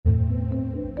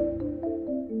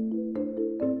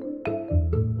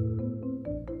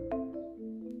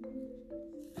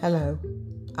Hello,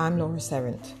 I'm Laura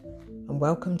Serrant, and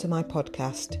welcome to my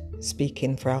podcast,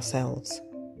 Speaking for Ourselves.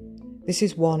 This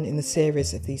is one in the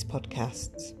series of these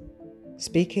podcasts.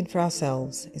 Speaking for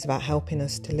Ourselves is about helping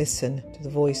us to listen to the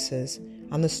voices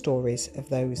and the stories of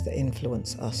those that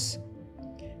influence us.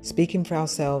 Speaking for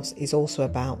Ourselves is also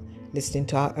about listening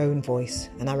to our own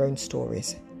voice and our own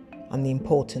stories, and the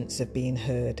importance of being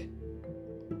heard.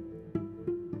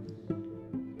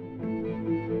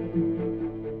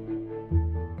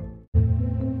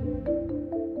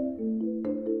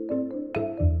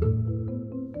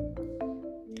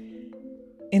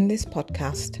 In this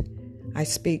podcast, I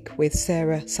speak with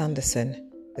Sarah Sanderson,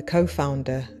 the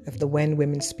co-founder of the When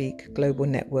Women Speak Global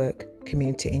Network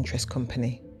Community Interest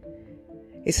Company.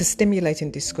 It's a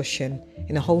stimulating discussion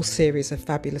in a whole series of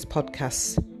fabulous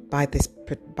podcasts by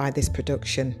this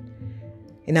production.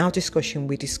 In our discussion,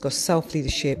 we discuss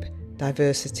self-leadership,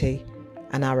 diversity,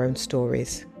 and our own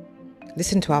stories.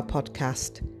 Listen to our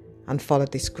podcast and follow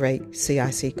this great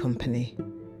CIC company,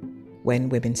 When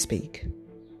Women Speak.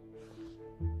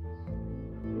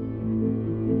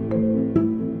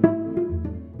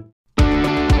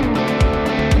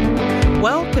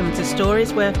 Welcome to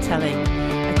Stories Worth Telling,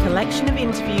 a collection of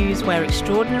interviews where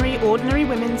extraordinary, ordinary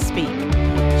women speak,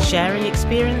 sharing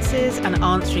experiences and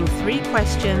answering 3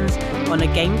 questions on a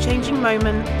game-changing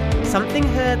moment, something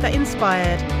heard that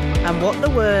inspired, and what the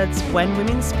words When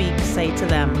Women Speak say to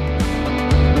them.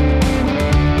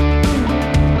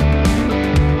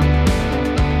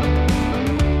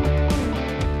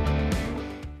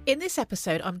 In this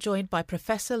episode, I'm joined by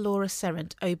Professor Laura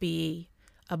Serrant, OBE,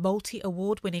 a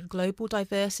multi-award-winning global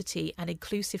diversity and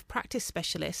inclusive practice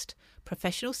specialist,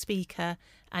 professional speaker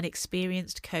and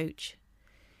experienced coach.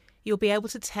 You'll be able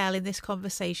to tell in this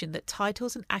conversation that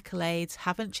titles and accolades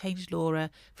haven't changed Laura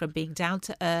from being down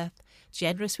to earth,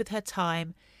 generous with her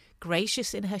time,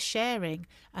 gracious in her sharing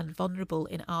and vulnerable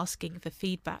in asking for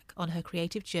feedback on her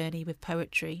creative journey with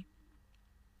poetry.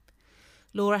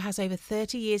 Laura has over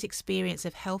 30 years' experience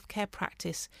of healthcare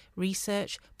practice,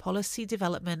 research, policy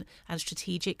development and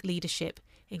strategic leadership,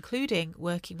 including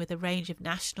working with a range of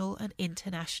national and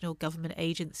international government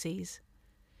agencies.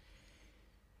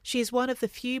 She is one of the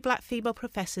few black female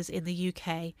professors in the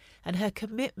UK, and her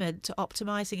commitment to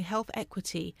optimising health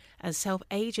equity and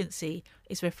self-agency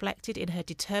is reflected in her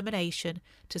determination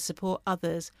to support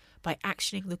others by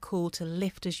actioning the call to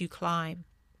lift as you climb.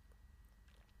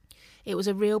 It was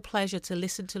a real pleasure to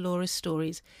listen to Laura's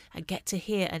stories and get to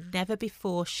hear a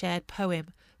never-before-shared poem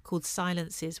called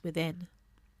Silences Within.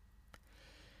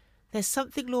 There's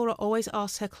something Laura always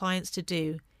asks her clients to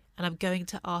do, and I'm going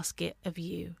to ask it of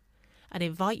you, and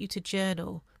invite you to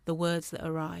journal the words that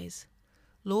arise.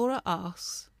 Laura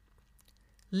asks,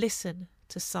 listen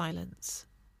to silence.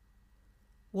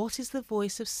 What is the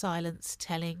voice of silence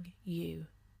telling you?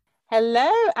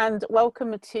 Hello and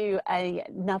welcome to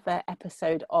another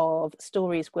episode of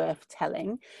Stories Worth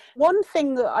Telling. One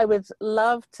thing that I would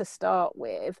love to start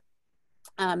with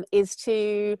is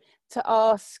to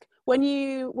ask, when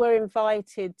you were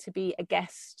invited to be a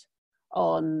guest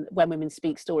on When Women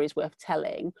Speak Stories Worth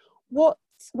Telling,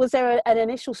 was there an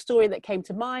initial story that came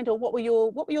to mind, or what were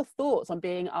your thoughts on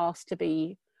being asked to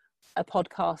be a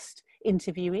podcast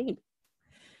interviewee?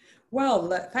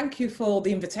 Well, thank you for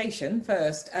the invitation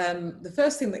first. The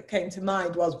first thing that came to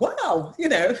mind was, wow,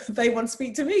 they want to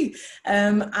speak to me.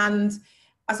 And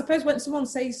I suppose when someone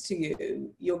says to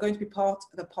you, you're going to be part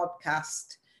of a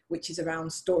podcast, which is around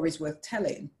stories worth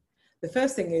telling, the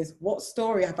first thing is, what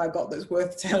story have I got that's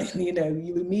worth telling?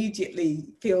 You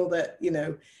immediately feel that,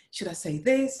 should I say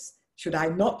this? Should I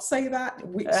not say that?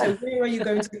 So where are you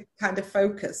going to kind of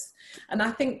focus? And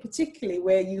I think particularly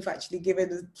where you've actually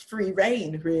given free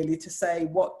rein really to say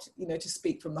what, to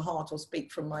speak from the heart or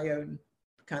speak from my own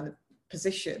kind of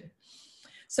position.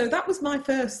 So that was my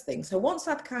first thing. So once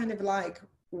I'd kind of like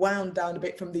wound down a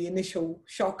bit from the initial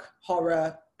shock,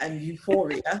 horror and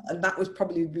euphoria, and that would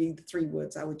probably be the 3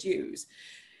 words I would use.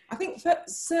 I think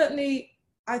certainly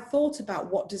I thought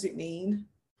about what does it mean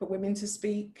for women to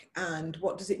speak, and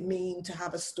what does it mean to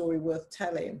have a story worth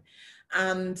telling.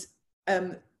 And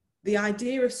the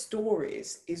idea of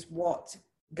stories is what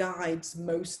guides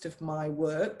most of my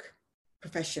work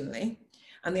professionally,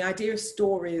 and the idea of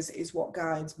stories is what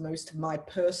guides most of my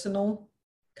personal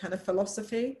kind of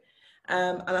philosophy.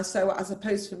 So I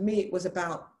suppose for me it was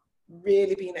about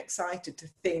really being excited to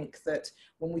think that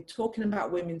when we're talking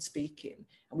about women speaking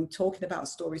and we're talking about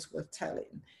stories worth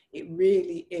telling, it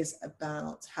really is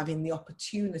about having the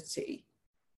opportunity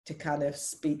to kind of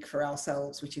speak for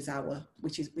ourselves, which is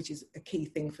a key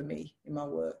thing for me in my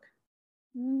work.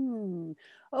 Oh,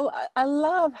 I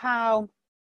love how,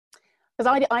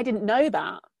 because I didn't know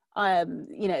that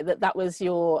you know, that was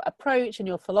your approach and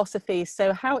your philosophy.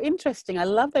 So how interesting. I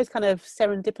love those kind of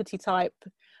serendipity type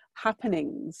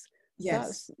happenings.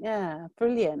 Yes. So yeah,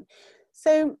 brilliant.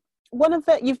 So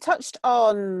you've touched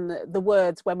on the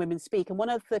words when women speak, and one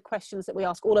of the questions that we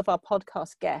ask all of our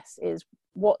podcast guests is,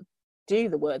 what do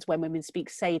the words when women speak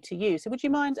say to you? So would you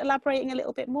mind elaborating a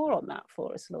little bit more on that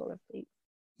for us, Laura, please?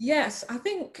 Yes, I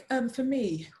think for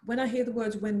me, when I hear the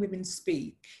words when women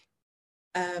speak,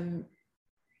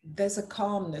 there's a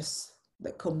calmness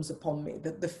that comes upon me.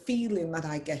 The feeling that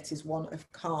I get is one of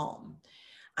calm,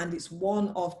 and it's one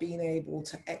of being able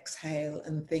to exhale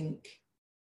and think,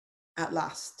 at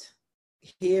last,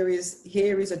 here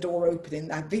is a door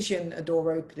opening. I vision a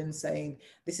door opening, saying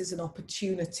this is an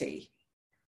opportunity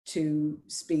to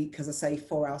speak, as I say,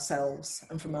 for ourselves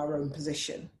and from our own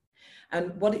position.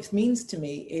 And what it means to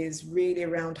me is really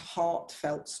around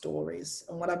heartfelt stories.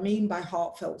 And what I mean by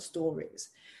heartfelt stories,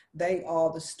 they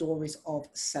are the stories of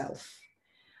self.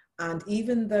 And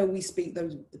even though we speak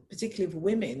those, particularly for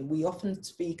women, we often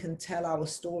speak and tell our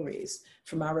stories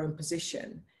from our own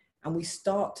position. And we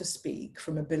start to speak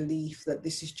from a belief that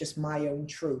this is just my own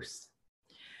truth.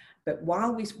 But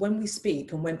when we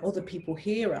speak and when other people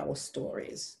hear our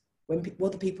stories, when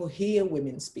other people hear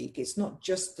women speak, it's not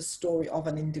just the story of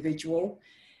an individual.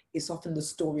 It's often the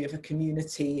story of a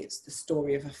community. It's the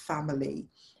story of a family.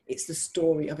 It's the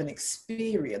story of an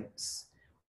experience,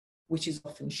 which is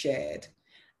often shared.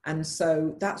 And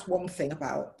so that's one thing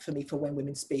for me, for when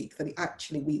women speak, that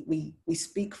actually we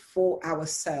speak for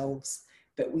ourselves,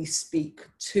 but we speak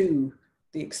to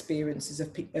the experiences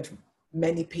of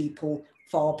many people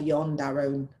far beyond our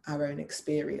own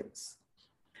experience.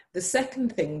 The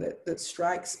second thing that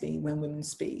strikes me when women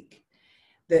speak,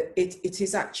 that it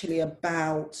is actually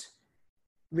about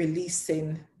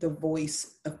releasing the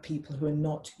voice of people who are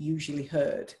not usually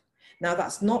heard. Now,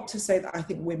 that's not to say that I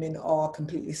think women are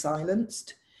completely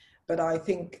silenced, but I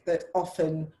think that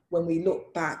often when we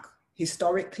look back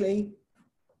historically,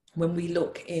 when we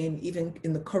look even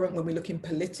in the current, when we look in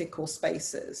political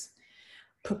spaces,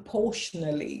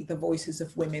 proportionally, the voices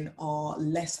of women are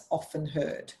less often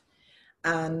heard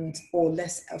or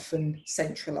less often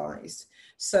centralized.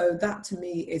 So that to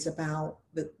me is about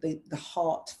the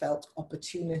heartfelt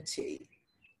opportunity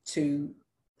to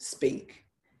speak.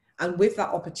 And with that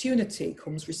opportunity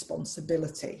comes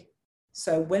responsibility.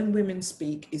 So when women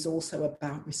speak is also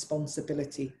about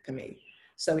responsibility for me.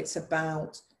 So it's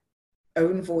about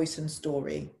own voice and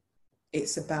story.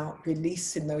 It's about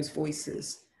releasing those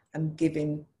voices and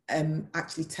giving,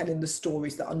 actually telling the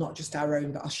stories that are not just our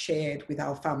own, but are shared with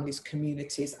our families,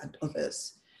 communities, and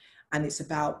others. And it's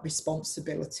about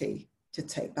responsibility to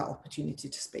take that opportunity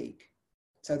to speak.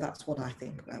 So that's what I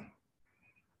think about.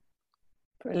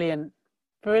 Brilliant,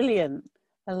 brilliant.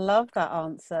 I love that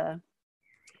answer.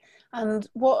 And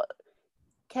what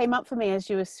came up for me as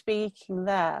you were speaking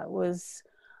there was,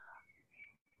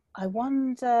 I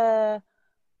wonder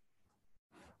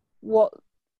what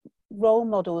role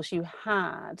models you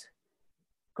had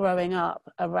growing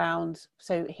up around,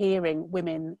 so hearing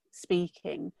women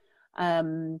speaking,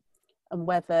 and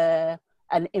whether,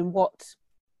 and in what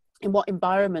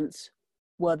environments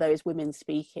were those women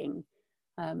speaking?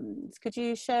 Could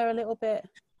you share a little bit?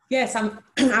 Yes,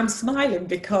 I'm smiling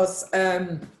because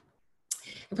I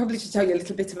probably should tell you a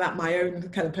little bit about my own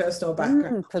kind of personal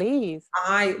background. Please.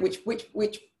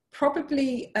 Which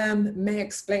probably may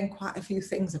explain quite a few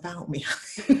things about me.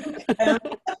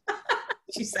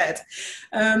 She said,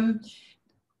 I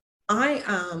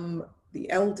am the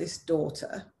eldest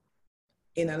daughter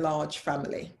in a large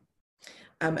family.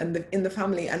 And in the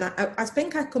family, and I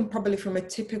think I come probably from a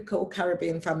typical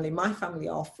Caribbean family. My family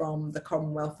are from the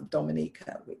Commonwealth of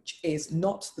Dominica, which is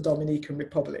not the Dominican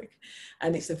Republic.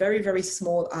 And it's a very, very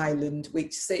small island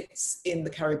which sits in the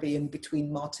Caribbean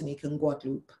between Martinique and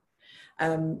Guadeloupe.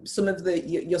 Some of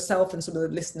yourself and some of the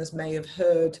listeners may have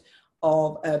heard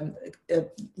of a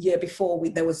year before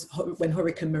when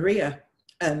Hurricane Maria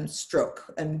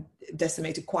struck and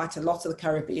decimated quite a lot of the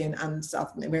Caribbean and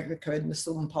South America and the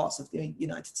southern parts of the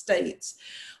United States.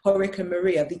 Hurricane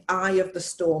Maria, the eye of the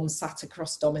storm, sat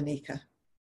across Dominica.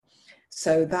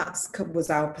 So that was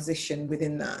our position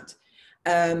within that.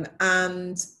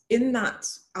 And in that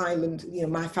island,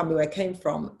 my family where I came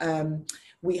from,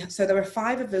 so there are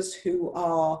 5 of us who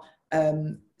are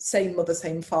same mother,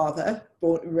 same father,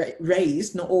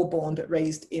 raised, not all born, but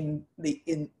raised in the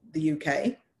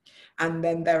UK. And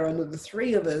then there are another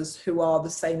 3 of us who are the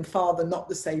same father, not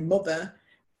the same mother,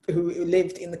 who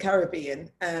lived in the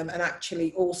Caribbean, and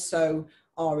actually also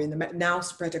are now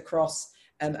spread across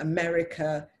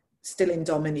America, still in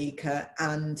Dominica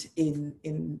and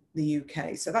in the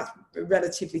UK. So that's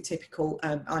relatively typical.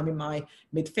 I'm in my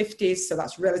mid-50s, so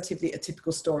that's relatively a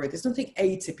typical story. There's nothing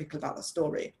atypical about the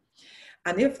story.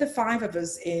 And of the 5 of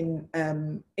us in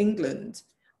England,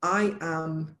 I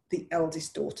am the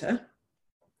eldest daughter.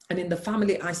 And in the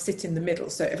family, I sit in the middle.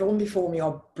 So everyone before me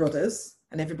are brothers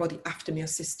and everybody after me are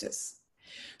sisters.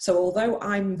 So although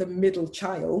I'm the middle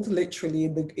child, literally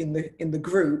in the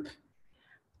group,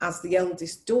 as the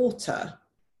eldest daughter,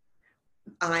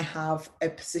 I have a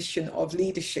position of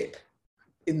leadership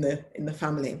in the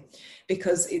family,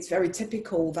 because it's very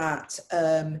typical that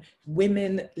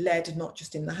women led not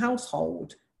just in the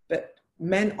household, but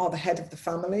men are the head of the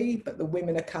family, but the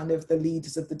women are kind of the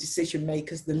leaders of the decision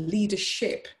makers. The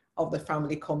leadership of the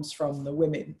family comes from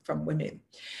women.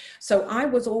 So I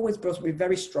was always brought up with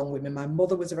very strong women. My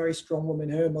mother was a very strong woman,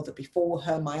 her mother before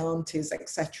her, my aunties,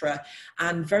 etc.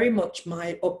 And very much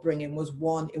my upbringing was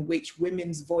one in which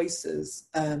women's voices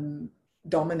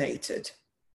dominated.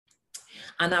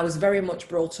 And I was very much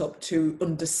brought up to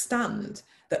understand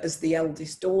that as the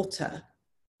eldest daughter,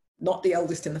 not the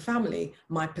eldest in the family,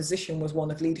 my position was one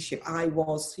of leadership. I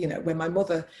was, when my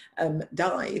mother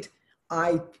died,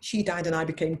 she died and I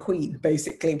became queen,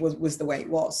 basically, was the way it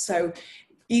was. So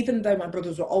even though my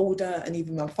brothers were older and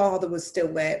even my father was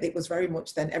still there, it was very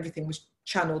much then everything was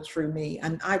channeled through me.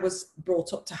 And I was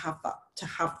brought up to have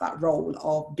that role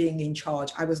of being in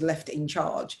charge. I was left in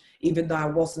charge, even though I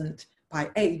wasn't by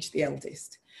age the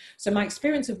eldest. So my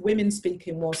experience of women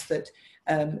speaking was that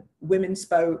women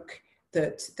spoke,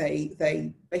 that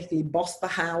they basically bossed the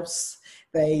house,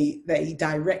 they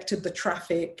directed the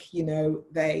traffic,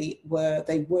 they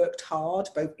worked hard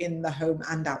both in the home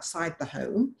and outside the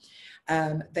home.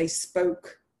 They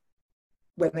spoke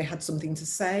when they had something to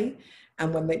say,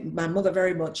 and my mother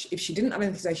very much, if she didn't have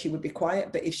anything to say, she would be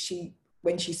quiet, but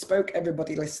when she spoke,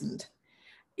 everybody listened,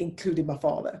 including my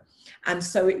father. And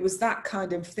so it was that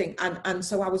kind of thing, and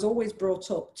so I was always brought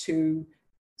up to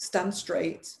stand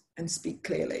straight and speak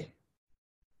clearly,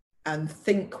 and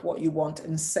think what you want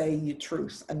and say your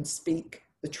truth and speak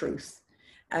the truth.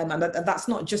 And that's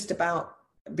not just about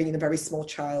being a very small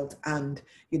child and,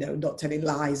 not telling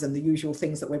lies and the usual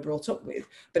things that we're brought up with,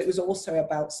 but it was also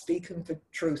about speaking for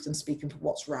truth and speaking for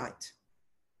what's right.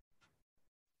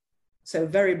 So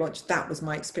very much that was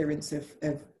my experience of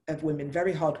women,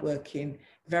 very hardworking,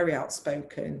 very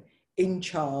outspoken, in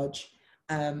charge,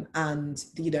 and,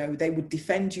 they would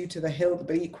defend you to the hilt,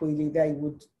 but equally they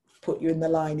would put you in the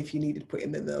line if you needed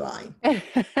putting in the line.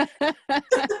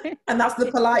 And that's the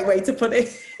polite way to put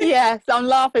it. Yes, I'm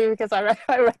laughing because I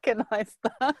recognise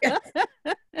that. Yes.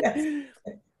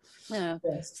 Yeah.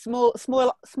 Yes.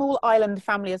 Small island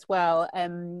family as well.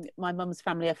 My mum's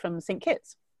family are from St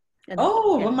Kitts.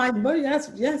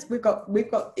 Yes, we've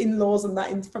got in-laws and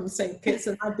that from St Kitts,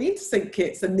 and I've been to St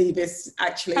Kitts and Nevis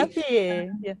actually. Have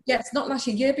you? Yeah. Yes, not last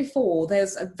year before.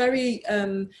 There's a very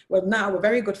now a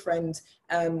very good friend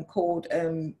called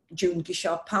June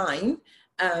Gishard Pine,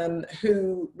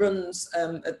 who runs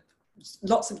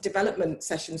lots of development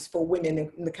sessions for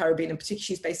women in the Caribbean, and particularly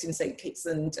she's based in St Kitts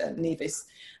and Nevis,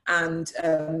 and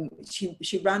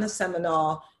she ran a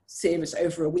seminar series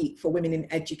over a week for women in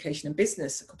education and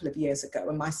business a couple of years ago,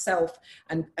 and myself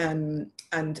and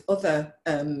other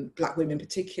Black women,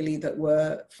 particularly that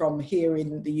were from here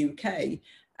in the UK,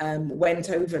 went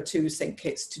over to St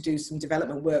Kitts to do some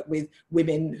development work with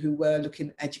women who were looking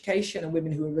at education and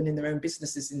women who were running their own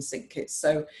businesses in St Kitts.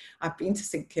 So I've been to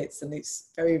St Kitts, and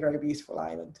it's a very, very beautiful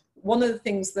island. One of the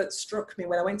things that struck me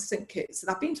when I went to St Kitts, and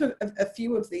I've been to a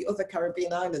few of the other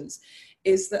Caribbean islands,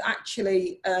 is that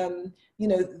actually,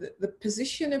 the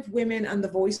position of women and the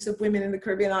voice of women in the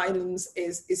Caribbean islands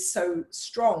is so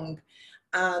strong.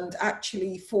 And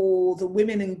actually for the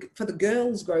women and for the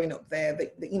girls growing up there,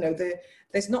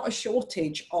 there's not a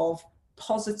shortage of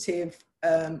positive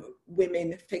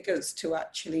women figures to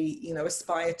actually,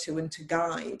 aspire to and to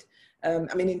guide.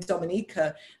 In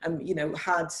Dominica,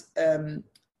 had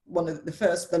one of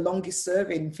the longest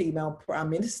serving female prime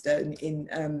minister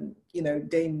in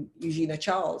Dame Eugenia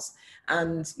Charles.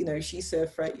 And, she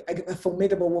served for a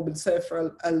formidable woman, served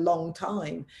for a long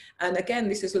time. And again,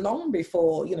 this is long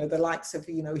before, the likes of,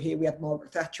 here we had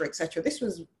Margaret Thatcher, etc. This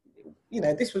was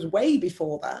way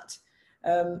before that.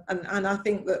 And I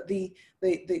think that the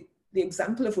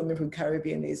example of women from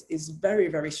Caribbean is very,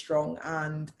 very strong,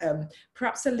 and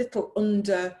perhaps a little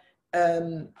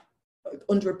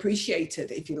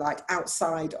underappreciated, if you like,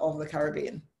 outside of the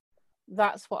Caribbean.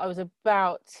 That's what I was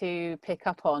about to pick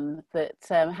up on, that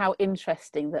how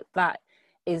interesting that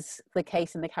is the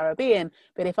case in the Caribbean.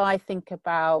 But if I think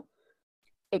about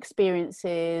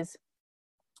experiences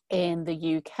in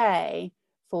the UK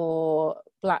for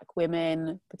Black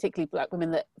women, particularly Black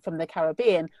women that from the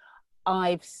Caribbean,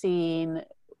 I've seen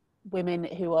women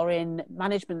who are in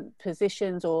management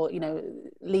positions or, you know,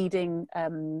 leading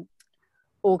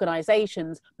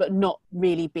organizations, but not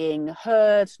really being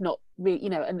heard, not really, you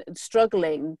know, and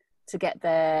struggling to get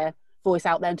their voice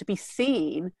out there and to be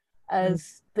seen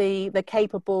as the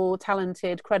capable,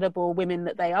 talented, credible women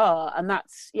that they are. And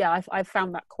that's, yeah, I've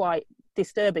found that quite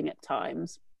disturbing at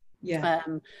times. Yeah.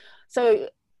 So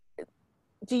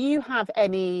do you have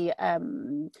any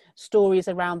stories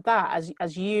around that,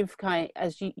 as you've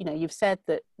you've said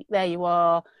that there you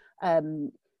are,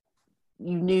 you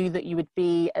knew that you would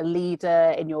be a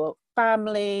leader in your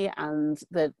family, and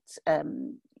that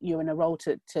you're in a role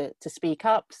to speak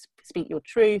up, speak your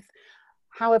truth.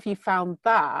 How have you found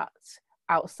that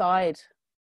outside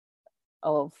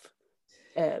of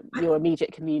your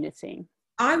immediate community?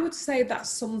 I would say that's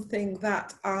something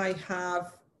that I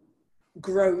have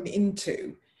grown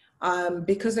into,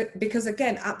 because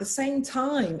again, at the same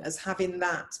time as having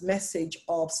that message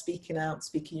of speaking out,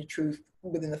 speaking your truth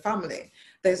within the family,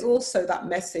 there's also that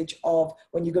message of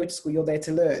when you go to school, you're there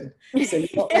to learn. So you're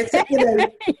not there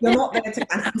to, you're not there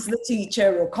to answer the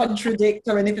teacher or contradict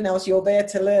or anything else. You're there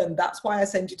to learn. That's why I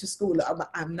send you to school.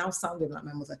 I'm now sounding like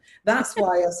my mother. That's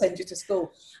why I send you to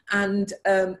school. And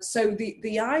so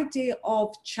the idea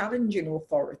of challenging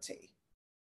authority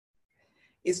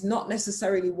is not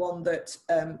necessarily one that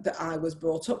that I was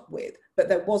brought up with, but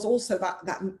there was also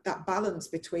that balance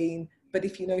between, but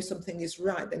if you know something is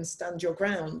right, then stand your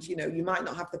ground. You know, you might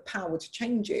not have the power to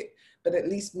change it, but at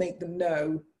least make them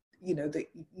know, you know,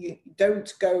 that you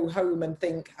don't go home and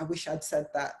think, I wish I'd said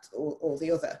that or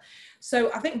the other. So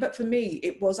I think, but for me,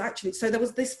 it was actually, so there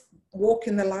was this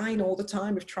walking the line all the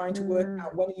time of trying to work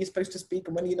out when are you supposed to speak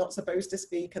and when you're not supposed to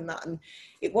speak, and that, and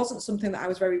it wasn't something that I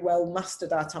was very well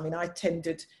mastered at. I mean, I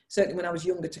tended, certainly when I was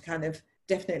younger, to kind of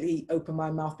definitely open my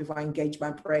mouth before I engage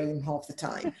my brain half the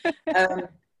time.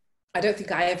 I don't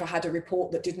think I ever had a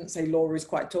report that didn't say Laura is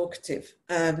quite talkative.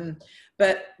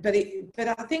 But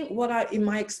I think in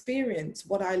my experience,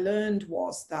 what I learned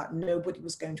was that nobody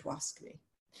was going to ask me.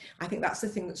 I think that's the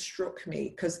thing that struck me,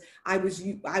 because I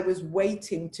was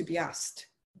waiting to be asked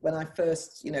when I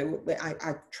first,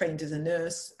 I trained as a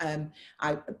nurse.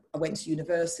 I went to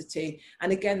university,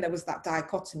 and again there was that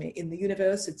dichotomy in the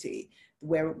university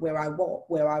where I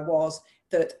was,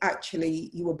 that actually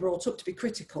you were brought up to be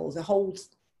critical. The whole,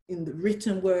 in the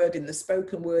written word, in the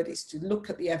spoken word, is to look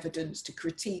at the evidence, to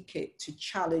critique it, to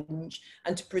challenge,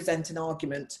 and to present an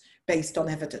argument based on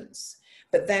evidence.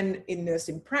 But then in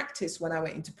nursing practice, when I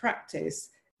went into practice,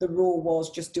 the rule was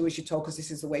just do as you're told, because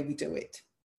this is the way we do it.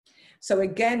 So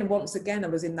again, once again, I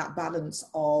was in that balance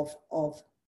of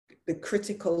the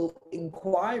critical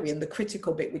inquiry and the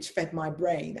critical bit which fed my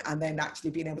brain, and then actually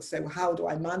being able to say, well, how do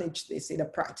I manage this in a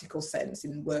practical sense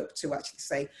in work, to actually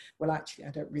say, well, actually,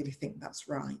 I don't really think that's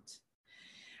right.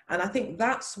 And I think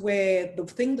that's where the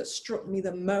thing that struck me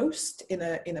the most in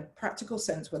a practical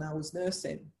sense when I was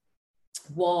nursing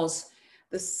was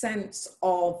the sense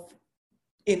of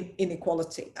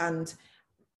inequality. And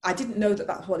I didn't know that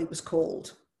that's what it was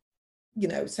called.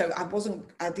 So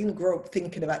I didn't grow up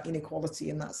thinking about inequality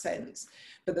in that sense.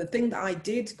 But the thing that I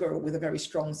did grow up with a very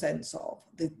strong sense of,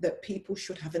 that people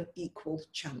should have an equal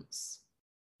chance.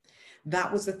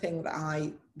 That was the thing that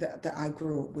I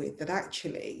grew up with, that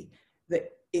actually,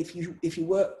 that if you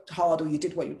worked hard or you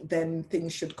did then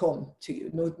things should come to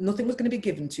you. Nothing was going to be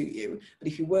given to you, but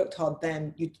if you worked hard,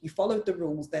 then you followed the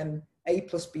rules, then A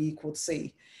plus B equaled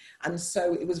C. And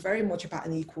so it was very much about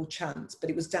an equal chance, but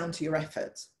it was down to your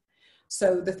effort.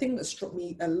 So the thing that struck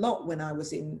me a lot when I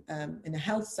was in a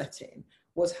health setting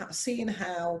was seeing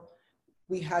how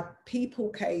we had people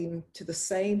came to the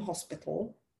same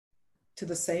hospital, to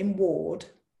the same ward,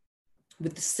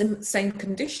 with the same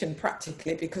condition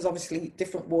practically, because obviously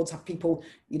different wards have people,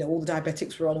 all the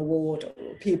diabetics were on a ward,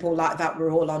 or people like that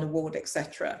were all on a ward,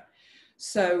 etc.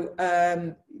 So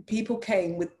people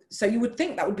came with, so you would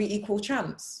think that would be equal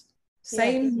chance.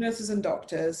 Same yes. Nurses and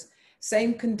doctors,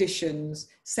 same conditions,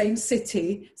 same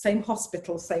city, same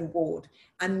hospital, same ward.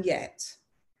 And yet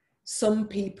some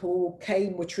people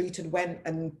came, were treated, went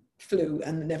and flew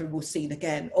and never were seen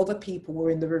again. Other people were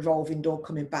in the revolving door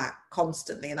coming back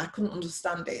constantly, and I couldn't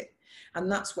understand it.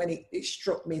 And that's when it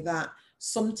struck me that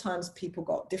sometimes people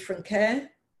got different care.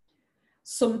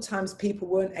 Sometimes people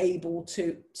weren't able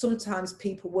to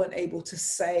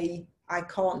say, I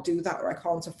can't do that, or I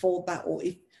can't afford that, or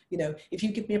if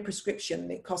you give me a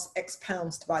prescription, it costs X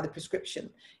pounds to buy the prescription.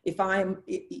 If I'm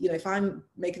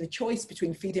making a choice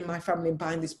between feeding my family and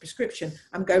buying this prescription,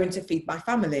 I'm going to feed my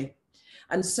family.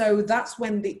 And so that's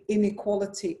when the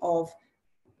inequality of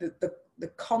the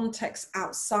context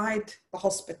outside the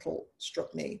hospital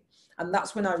struck me. And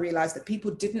that's when I realized that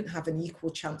people didn't have an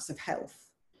equal chance of health.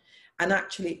 And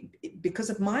actually, because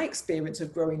of my experience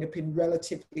of growing up in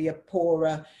relatively a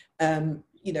poorer,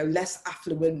 less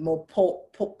affluent, more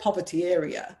poverty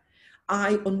area,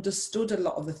 I understood a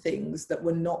lot of the things that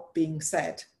were not being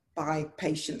said by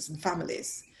patients and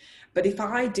families. But if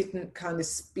I didn't kind of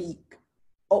speak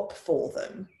up for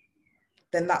them,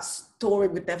 then that story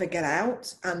would never get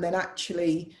out. And then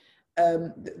actually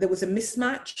there was a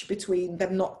mismatch between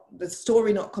the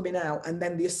story not coming out, and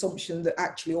then the assumption that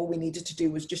actually all we needed to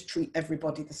do was just treat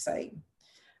everybody the same.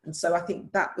 And so I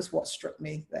think that was what struck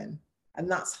me then. And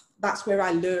that's where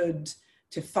I learned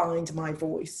to find my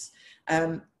voice.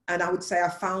 And I would say I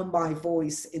found my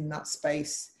voice in that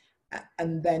space.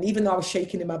 And then even though I was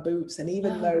shaking in my boots, and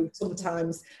even though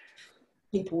sometimes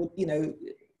people,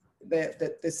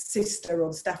 the sister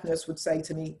or the staff nurse would say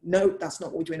to me, no, that's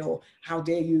not what we're doing, or how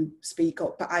dare you speak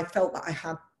up. But I felt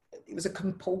that it was a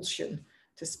compulsion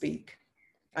to speak,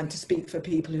 and to speak for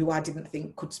people who I didn't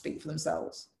think could speak for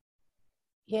themselves.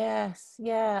 Yes,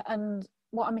 yeah. And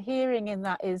what I'm hearing in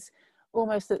that is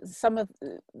almost that some of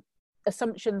the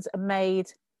assumptions are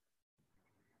made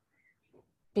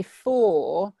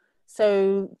before.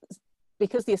 So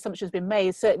because the assumption has been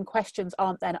made, certain questions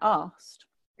aren't then asked.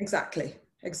 Exactly.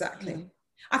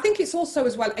 I think it's also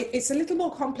as well, it's a little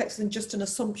more complex than just an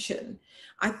assumption.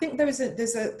 I think there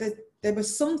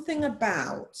was something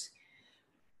about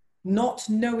not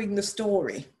knowing the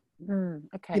story.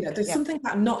 Okay. There's something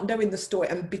about not knowing the story,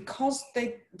 and because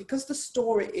the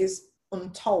story is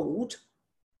untold,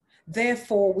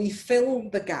 therefore we fill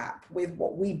the gap with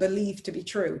what we believe to be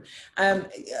true.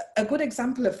 A good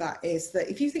example of that is that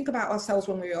if you think about ourselves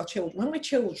when we're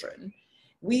children,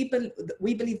 we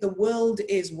believe the world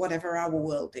is whatever our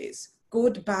world is.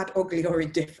 Good, bad, ugly, or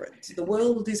indifferent. The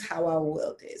world is how our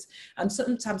world is. And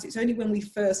sometimes it's only when the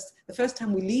first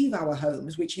time we leave our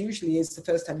homes, which usually is the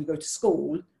first time you go to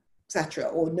school, etc.,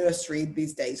 or nursery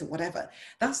these days, or whatever,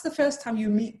 that's the first time you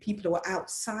meet people who are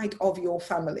outside of your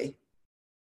family.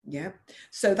 Yeah.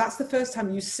 So that's the first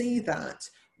time you see that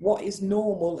what is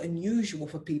normal and usual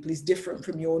for people is different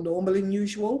from your normal and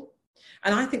usual.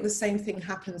 And I think the same thing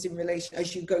happens in relation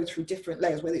as you go through different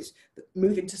layers, whether it's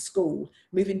moving to school,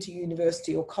 moving to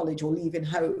university or college, or leaving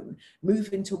home,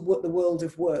 move into the world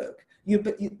of work.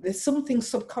 There's something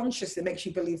subconscious that makes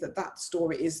you believe that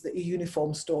story is the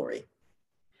uniform story.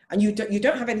 And you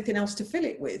don't have anything else to fill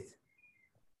it with.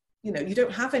 You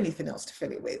don't have anything else to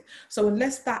fill it with. So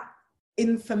unless that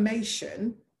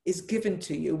information is given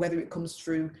to you, whether it comes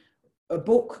through a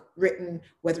book written,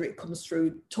 whether it comes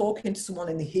through talking to someone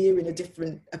and hearing a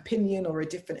different opinion or a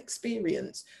different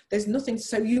experience, there's nothing.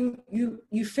 So you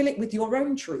fill it with your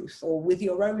own truth, or with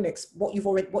your own what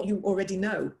you already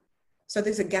know. So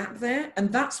there's a gap there,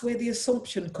 and that's where the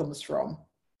assumption comes from.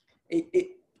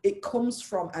 It comes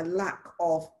from a lack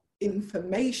of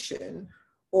information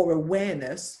or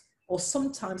awareness, or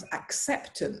sometimes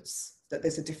acceptance that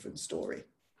there's a different story.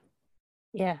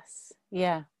 Yes,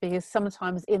 yeah, because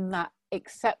sometimes in that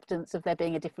acceptance of there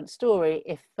being a different story,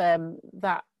 if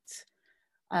that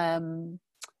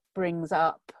brings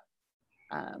up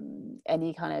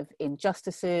any kind of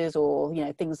injustices, or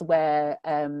things where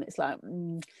it's like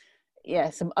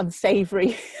some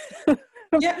unsavory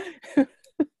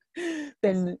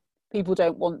then people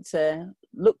don't want to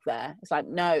look there. It's like,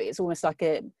 no, it's almost like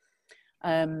a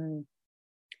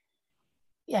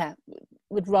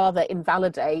would rather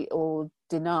invalidate or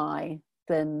deny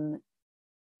than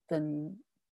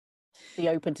be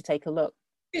open to take a look.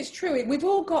 It's true. We've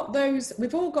all got those.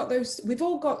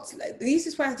 The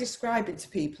easiest way I describe it to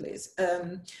people is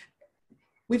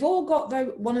we've all got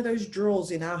one of those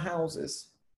drawers in our houses,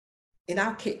 in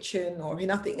our kitchen, or in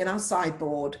our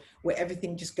sideboard, where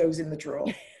everything just goes in the drawer.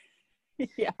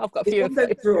 Yeah, I've got a few of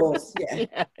those drawers.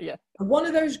 Yeah. Yeah. And one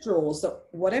of those drawers that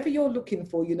whatever you're looking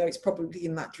for, it's probably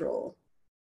in that drawer.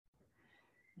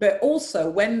 But also,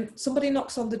 when somebody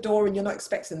knocks on the door and you're not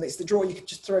expecting them, it's the drawer you can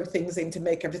just throw things in to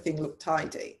make everything look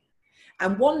tidy.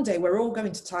 And one day we're all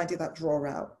going to tidy that drawer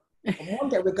out. And one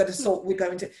day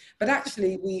but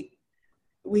actually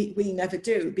we never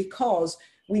do, because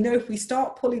we know if we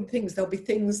start pulling things, there'll be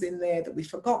things in there that we've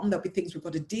forgotten, there'll be things we've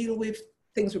got to deal with,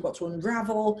 things we've got to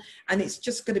unravel, and it's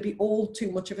just going to be all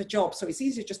too much of a job. So it's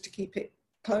easier just to keep it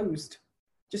closed,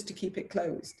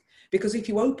 because if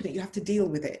you open it, you have to deal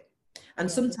with it.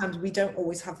 And sometimes we don't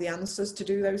always have the answers to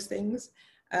do those things.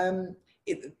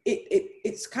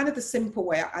 It's kind of the simple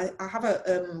way. I have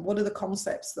one of the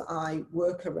concepts that I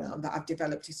work around that I've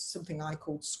developed is something I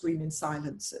call screaming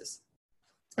silencers.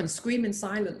 And screaming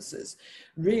silences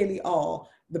really are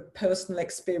the personal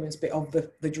experience bit of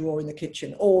the drawer in the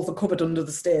kitchen, or the cupboard under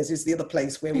the stairs is the other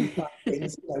place where we find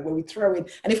things, you know, where we throw in.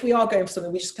 And if we are going for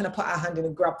something, we just kind of put our hand in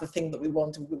and grab the thing that we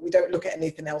want, and we don't look at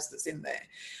anything else that's in there.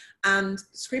 And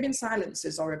screaming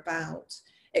silences are about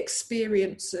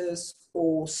experiences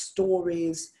or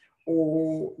stories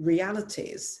or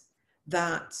realities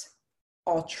that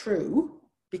are true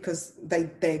because they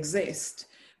exist,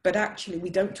 but actually we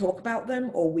don't talk about them,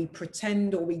 or we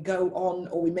pretend, or we go on,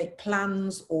 or we make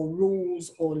plans or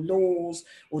rules or laws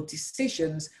or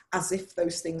decisions as if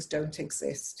those things don't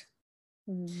exist.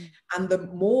 And the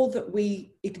more that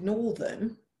we ignore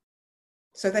them,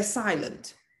 so they're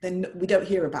silent, then we don't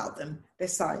hear about them, they're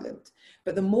silent.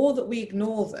 But the more that we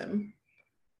ignore them,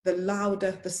 the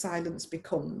louder the silence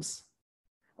becomes,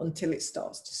 until it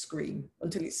starts to scream,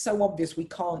 until it's so obvious we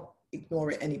can't ignore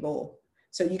it anymore.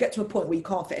 So you get to a point where you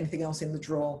can't fit anything else in the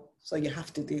drawer, so you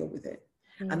have to deal with it.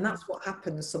 And that's what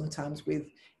happens sometimes with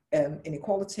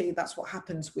inequality. That's what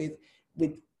happens with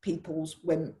people's,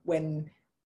 when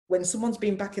someone's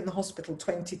been back in the hospital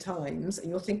 20 times and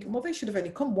you're thinking, well, they should have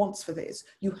only come once for this.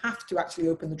 You have to actually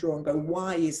open the drawer and go,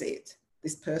 why is it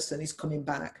this person is coming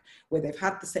back where they've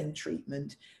had the same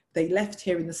treatment? They left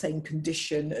here in the same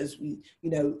condition as we, you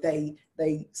know, they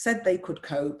said they could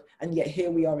cope, and yet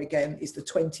here we are again, it's the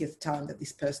 20th time that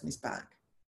this person is back.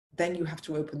 Then you have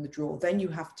to open the drawer. Then you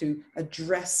have to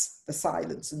address the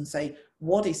silence and say,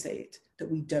 what is it that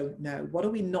we don't know? What are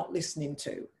we not listening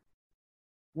to?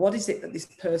 What is it that this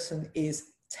person is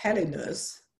telling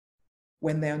us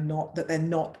when they're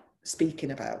not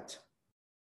speaking about?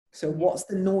 So what's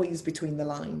the noise between the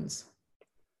lines?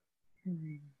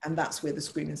 And that's where the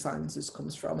screaming silences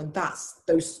comes from. And that's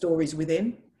those stories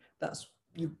within. That's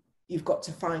you've got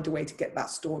to find a way to get that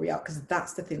story out, because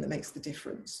that's the thing that makes the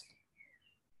difference.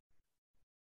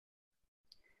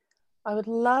 I would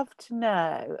love to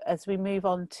know, as we move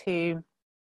on to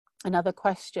another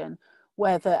question,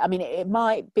 whether, I mean, it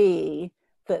might be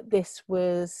that this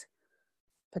was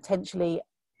potentially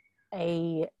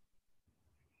a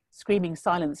screaming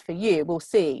silence for you, we'll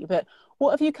see, but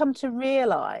what have you come to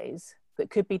realise that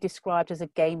could be described as a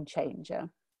game changer?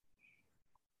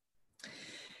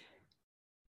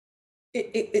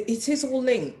 It is all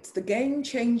linked. The game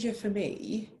changer for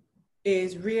me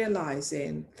is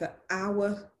realising that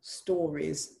our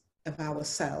stories of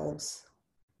ourselves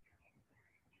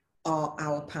are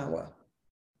our power.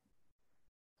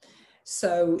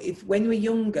 So if when we're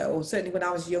younger, or certainly when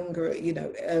I was younger, you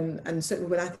know, and certainly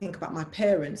when I think about my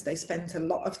parents, they spent a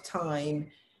lot of time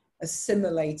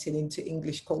assimilating into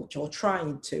English culture, or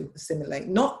trying to assimilate,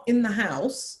 not in the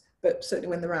house, but certainly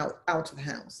when they're out of the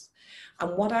house.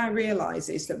 And what I realize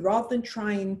is that rather than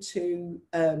trying to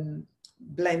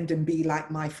blend and be like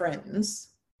my friends,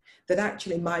 that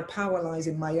actually my power lies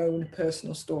in my own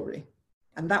personal story.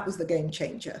 And that was the game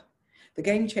changer. The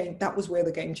game change, that was where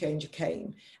the game changer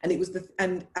came. And it was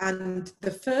and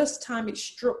the first time it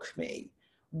struck me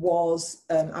was,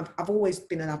 I've always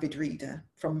been an avid reader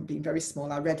from being very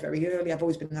small. I read very early. I've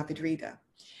always been an avid reader.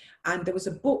 And there was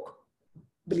a book,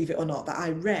 believe it or not, that I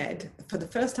read. For the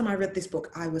first time I read this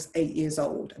book, I was 8 years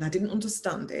old, and I didn't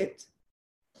understand it.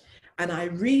 And I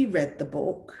reread the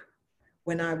book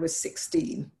when I was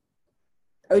 16,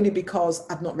 only because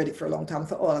I'd not read it for a long time. I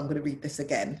thought, oh, I'm going to read this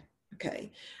again.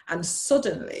 Okay. And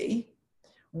suddenly,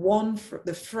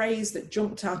 the phrase that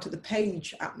jumped out of the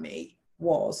page at me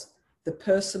was, the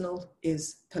personal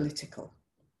is political.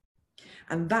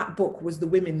 And that book was The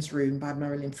Women's Room by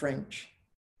Marilyn French.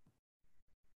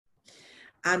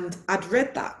 And I'd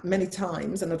read that many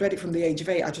times, and I'd read it from the age of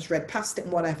 8. I just read past it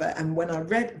and whatever. And when I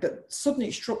read, but suddenly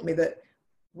it struck me that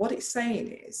what it's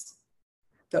saying is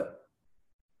that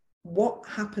what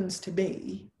happens to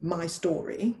me, my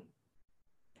story,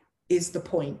 is the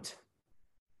point.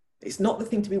 It's not the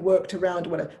thing to be worked around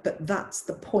or whatever, but that's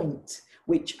the point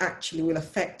which actually will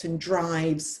affect and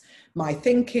drives my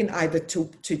thinking, either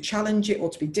to challenge it or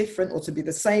to be different or to be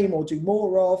the same or do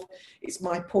more of. It's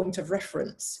my point of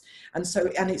reference. And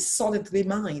it's solidly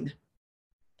mine.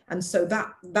 And so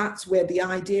that's where the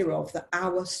idea of that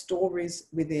our stories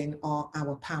within are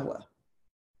our power.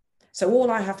 So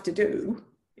all I have to do,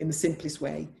 in the simplest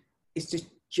way, is to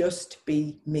just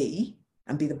be me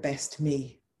and be the best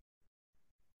me.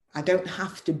 I don't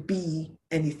have to be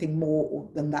anything more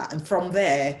than that. And from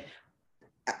there,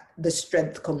 the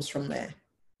strength comes from there.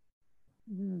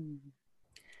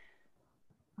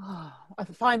 Oh,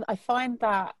 I find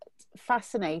that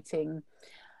fascinating,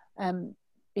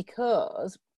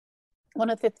 because one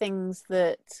of the things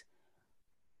that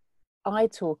I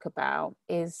talk about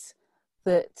is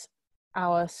that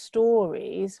our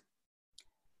stories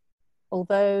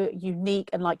although unique,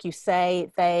 and like you say,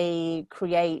 they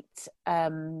create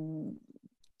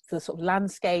the sort of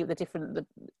landscape, the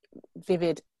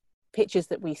vivid pictures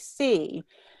that we see,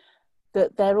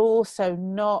 that they're also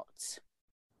not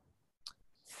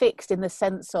fixed in the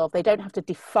sense of they don't have to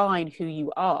define who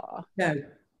you are. No.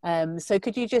 So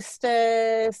could you just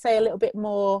say a little bit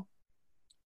more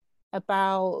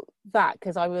about that?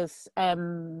 Because I was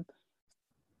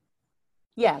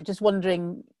just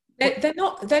wondering. They're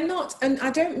not, and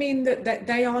I don't mean that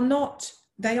they are not,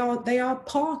 they are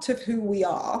part of who we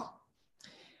are,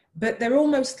 but they're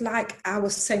almost like our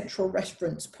central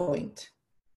reference point.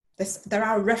 They're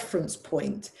our reference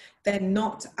point. They're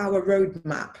not our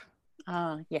roadmap.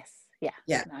 Yes.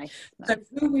 Yeah. Nice. So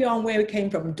who we are and where we came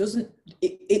from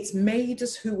it's made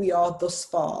us who we are thus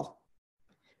far,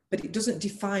 but it doesn't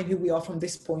define who we are from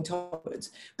this point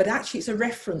onwards. But actually it's a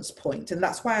reference point. And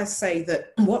that's why I say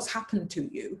that what's happened to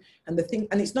you and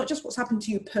it's not just what's happened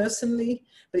to you personally,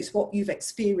 but it's what you've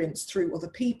experienced through other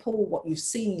people, what you've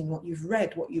seen, what you've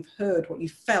read, what you've heard, what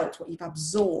you've felt, what you've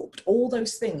absorbed. All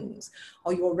those things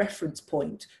are your reference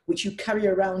point, which you carry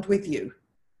around with you.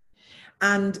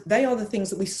 And they are the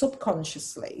things that we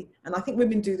subconsciously, and I think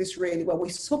women do this really well, we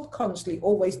subconsciously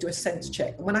always do a sense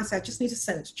check. And when I say I just need a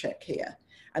sense check here,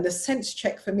 and the sense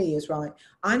check for me is, right,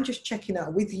 I'm just checking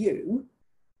out with you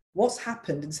what's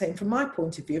happened and saying from my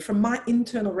point of view, from my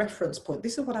internal reference point,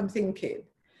 this is what I'm thinking,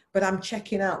 but I'm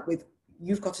checking out with,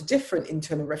 you've got a different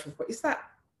internal reference point.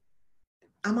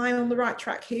 Am I on the right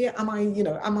track here?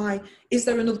 Is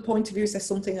there another point of view? Is there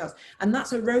something else? And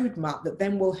that's a roadmap that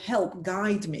then will help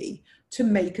guide me to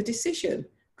make a decision.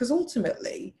 Because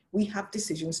ultimately, we have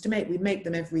decisions to make. We make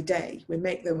them every day. We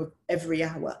make them every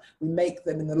hour. We make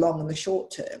them in the long and the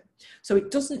short term. So it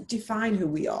doesn't define who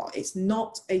we are. It's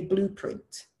not a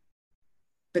blueprint,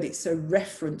 but it's a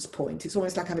reference point. It's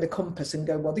almost like having a compass and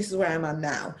go, well, this is where I'm at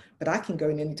now, but I can go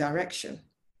in any direction.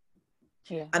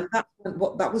 Yeah. And that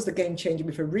was the game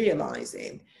changer for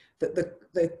realizing that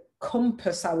the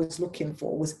compass I was looking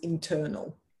for was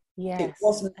internal. Yes.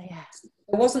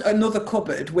 There wasn't another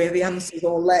cupboard where the answers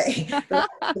all lay.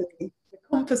 The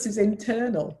compass is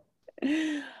internal.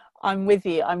 I'm with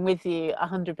you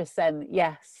 100%.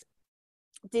 Yes.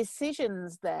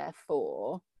 Decisions,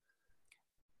 therefore,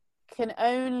 can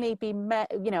only be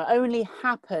only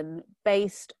happen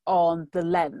based on the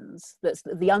lens, that's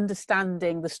the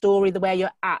understanding, the story, the where you're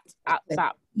at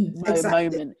that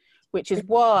moment, which is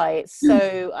why it's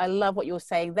so, I love what you're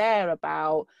saying there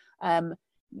about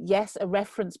yes, a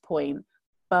reference point,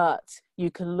 but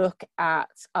you can look at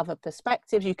other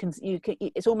perspectives. You can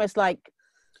it's almost like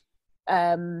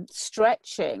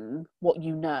stretching what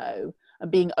you know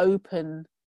and being open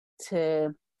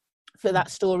for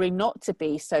that story not to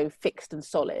be so fixed and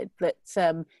solid. That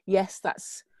yes,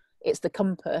 it's the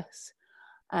compass,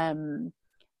 and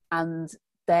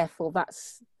therefore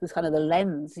that's kind of the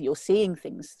lens that you're seeing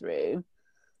things through.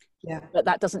 Yeah. But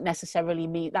that doesn't necessarily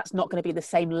mean that's not going to be the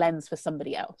same lens for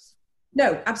somebody else.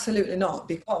 No, absolutely not,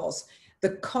 because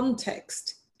the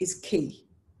context is key.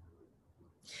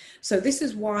 So this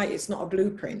is why it's not a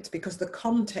blueprint, because the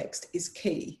context is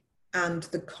key, and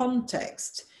the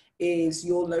context is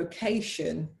your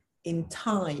location in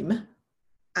time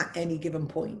at any given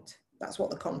point. That's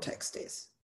what the context is.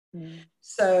 Mm.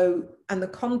 So, and the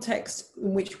context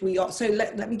in which we are, so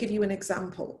let me give you an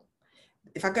example.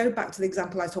 If I go back to the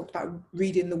example I talked about,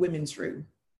 reading the women's room,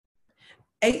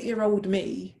 8-year-old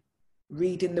me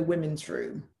reading the women's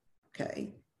room,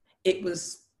 okay, it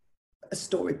was a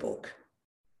storybook,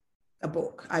 a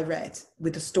book I read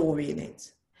with a story in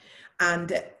it.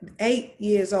 And at 8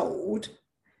 years old,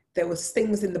 there was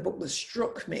things in the book that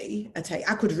struck me at 8.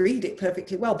 I could read it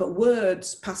perfectly well, but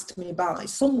words passed me by.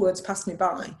 Some words passed me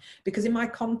by, because in my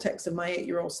context of my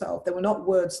 8-year-old self, there were not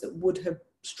words that would have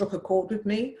struck a chord with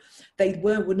me. They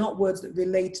were not words that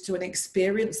related to an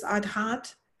experience that I'd had.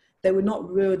 They were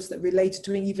not words that related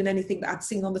to even anything that I'd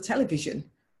seen on the television,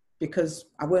 because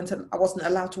I wasn't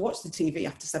allowed to watch the TV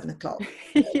after 7 o'clock.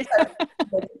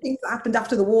 So, things that happened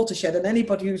after the watershed, and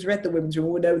anybody who's read the women's room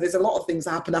will know there's a lot of things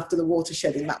that happened after the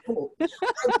watershed in that book.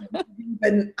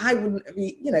 I wouldn't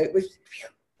be, it was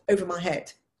over my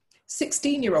head.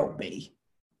 16-year-old me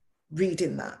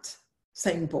reading that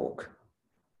same book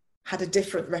had a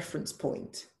different reference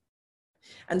point.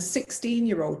 And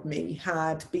 16-year-old me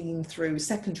had been through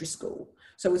secondary school,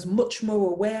 so was much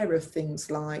more aware of things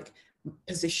like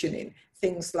positioning,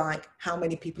 things like how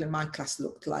many people in my class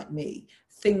looked like me,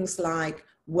 things like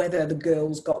whether the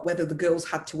girls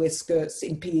had to wear skirts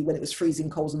in PE when it was freezing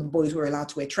cold and the boys were allowed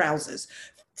to wear trousers.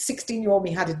 16-year-old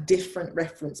me had a different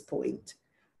reference point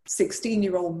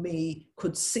 16-year-old me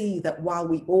could see that while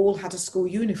we all had a school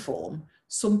uniform,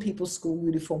 some people's school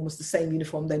uniform was the same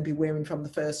uniform they'd be wearing from the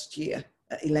first year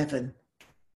at 11.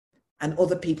 And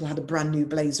other people had a brand new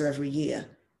blazer every year.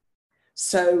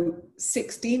 So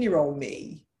 16-year-old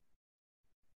me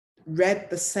read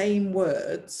the same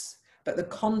words, but the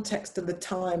context of the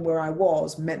time where I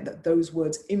was meant that those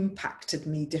words impacted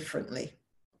me differently.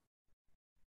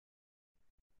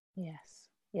 Yes.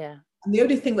 Yeah. And the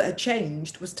only thing that had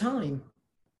changed was time,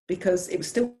 because it was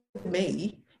still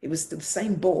me. It was still the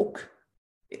same book,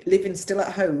 living still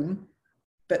at home,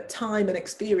 but time and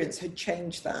experience had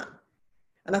changed that.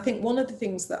 And I think one of the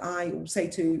things that I say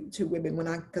to women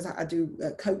because I do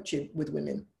coaching with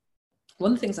women,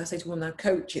 one of the things I say to women I'm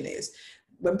coaching is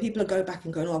when people go back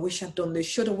and going, oh, I wish I'd done this,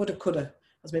 shoulda, woulda, coulda,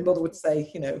 as my mother would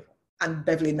say, and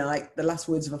Beverly Knight, the last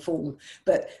words of a fool.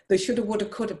 But the shoulda, woulda,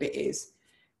 coulda bit is,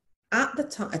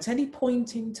 at any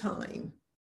point in time,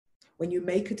 when you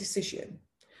make a decision,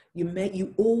 you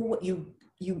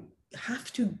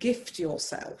have to gift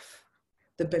yourself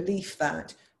the belief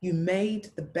that you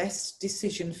made the best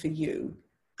decision for you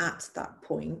at that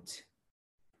point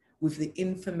with the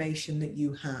information that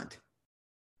you had.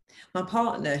 My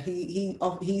partner,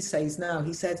 he says now,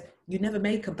 he said, you never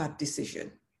make a bad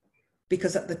decision,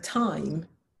 because at the time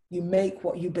you make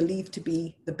what you believe to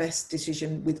be the best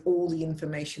decision with all the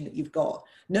information that you've got.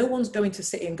 No one's going to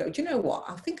sit and go, do you know what?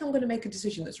 I think I'm going to make a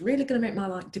decision that's really going to make my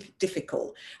life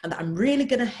difficult, and that I'm really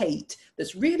going to hate,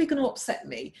 that's really going to upset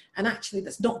me, and actually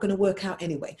that's not going to work out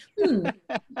anyway.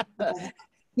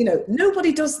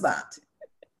 Nobody does that.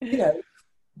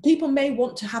 People may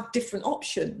want to have different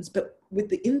options, but with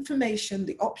the information,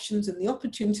 the options and the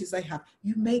opportunities they have,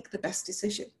 you make the best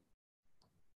decision.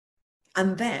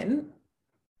 And then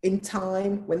in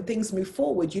time, when things move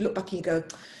forward, you look back and you go,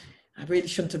 I really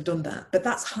shouldn't have done that. But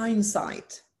that's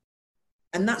hindsight.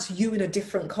 And that's you in a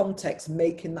different context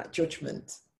making that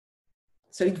judgment.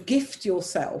 So gift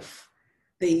yourself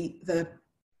the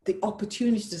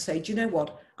opportunity to say, do you know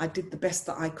what? I did the best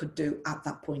that I could do at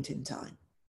that point in time.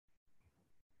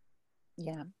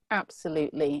 Yeah,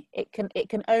 absolutely. It can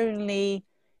only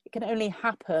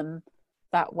happen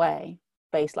that way,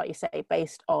 like you say,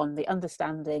 based on the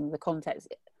understanding, the context.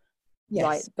 Yes.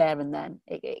 Right there and then.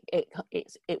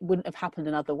 It wouldn't have happened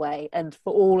another way. And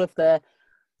for all of the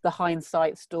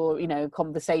hindsight story,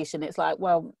 conversation, it's like,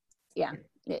 well, yeah,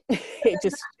 it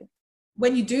just.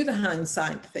 When you do the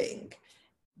hindsight thing,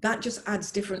 that just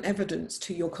adds different evidence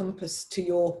to your compass, to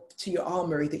your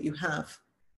armory that you have.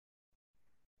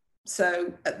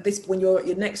 So when you're at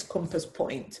your next compass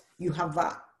point, you have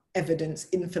that evidence,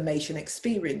 information,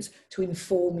 experience to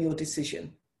inform your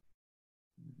decision.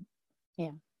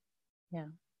 Yeah.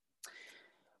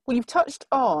 Well, you've touched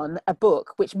on a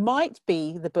book which might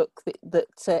be the book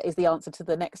that is the answer to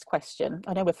the next question.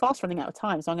 I know we're fast running out of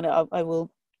time, so I'm going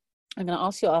to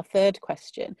ask you our third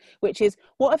question, which is,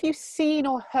 what have you seen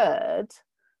or heard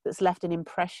that's left an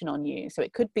impression on you? So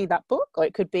it could be that book, or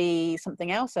it could be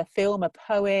something else, a film, a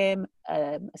poem,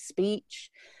 a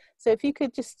speech. So if you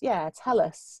could just, tell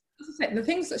us. The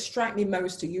things that strike me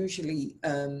most are usually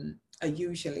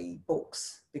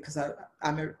books, because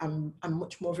I'm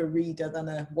much more of a reader than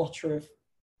a watcher of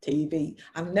TV.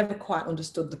 I've never quite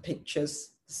understood the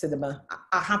pictures, the cinema.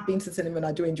 I have been to the cinema and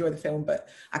I do enjoy the film, but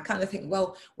I kind of think,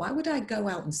 well, why would I go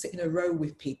out and sit in a row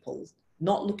with people,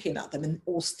 not looking at them and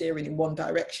all steering in one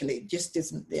direction? It just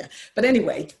isn't there. But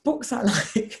anyway, books I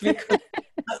like because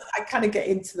I kind of get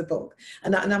into the book.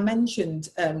 And I mentioned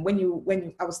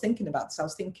when I was thinking about this, I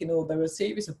was thinking, there are a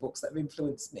series of books that have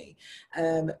influenced me.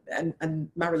 And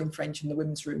Marilyn French and the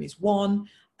Women's Room is one.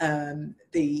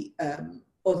 The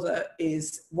other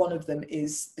is, one of them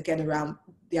is again around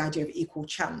the idea of equal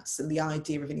chance and the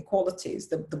idea of inequalities.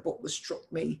 The book that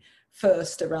struck me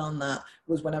first around that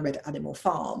was when I read Animal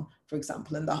Farm, for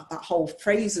example, and that whole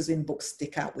phrases in books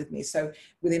stick out with me. So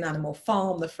within Animal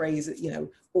Farm, the phrase that,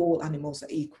 all animals are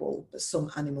equal, but some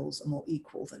animals are more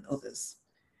equal than others.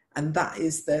 And that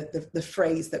is the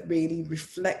phrase that really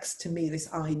reflects to me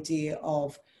this idea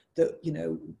of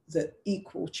that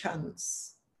equal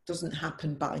chance doesn't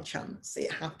happen by chance. It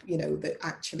that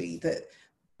actually that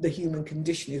the human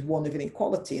condition is one of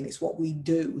inequality, and it's what we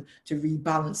do to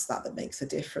rebalance that makes a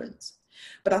difference.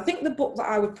 But I think the book that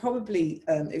I would probably,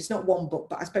 it's not one book,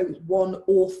 but I suppose one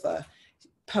author,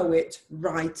 poet,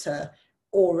 writer,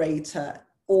 orator,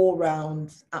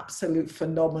 all-round absolute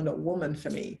phenomenal woman for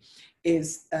me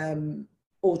is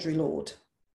Audre Lorde.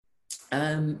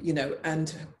 And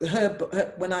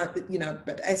her when I,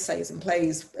 read essays and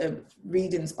plays,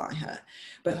 readings by her,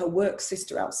 but her work,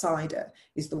 Sister Outsider,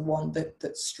 is the one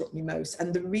that struck me most.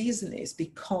 And the reason is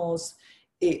because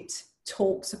it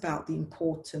talks about the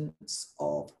importance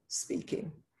of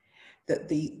speaking, that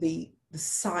the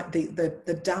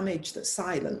damage that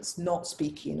silence, not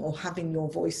speaking or having your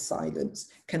voice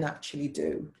silenced, can actually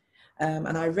do.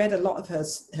 And I read a lot of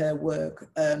her work,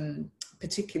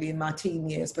 particularly in my teen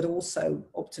years, but also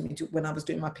up to me when I was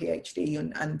doing my PhD,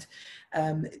 and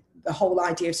the whole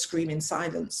idea of screaming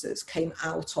silencers came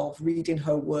out of reading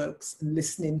her works and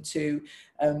listening to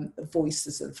the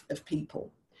voices of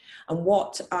people. And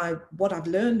what I've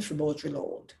learned from Audre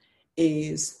Lorde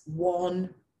is,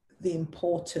 one, the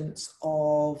importance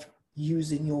of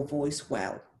using your voice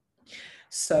well.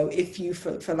 So if you,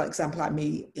 for example, like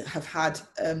me, have had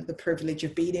the privilege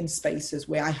of being in spaces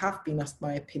where I have been asked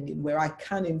my opinion, where I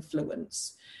can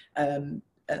influence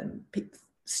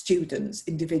students,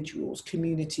 individuals,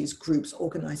 communities, groups,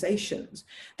 organizations,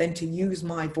 then to use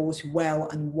my voice well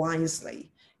and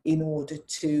wisely in order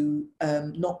to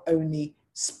not only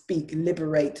speak,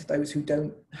 liberate those who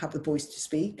don't have the voice to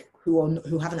speak,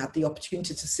 who haven't had the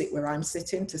opportunity to sit where I'm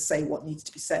sitting, to say what needs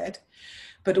to be said,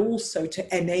 but also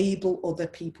to enable other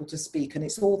people to speak. And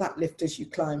it's all that lift as you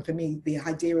climb. For me, the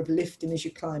idea of lifting as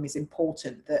you climb is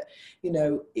important, that, you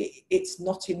know, it's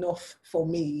not enough for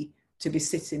me to be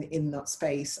sitting in that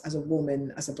space as a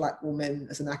woman, as a Black woman,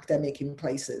 as an academic in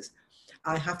places.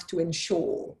 I have to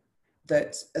ensure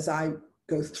that as I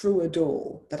go through a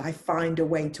door, that I find a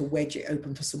way to wedge it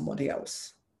open for somebody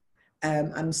else.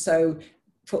 And so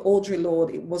for Audre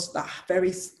Lorde, it was that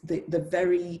the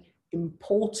very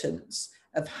importance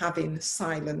of having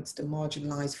silenced and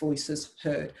marginalized voices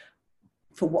heard.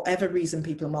 For whatever reason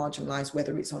people are marginalized,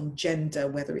 whether it's on gender,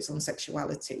 whether it's on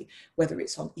sexuality, whether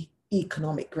it's on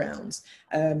economic grounds.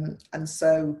 And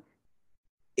so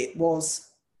it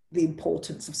was the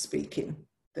importance of speaking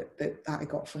that I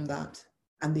got from that,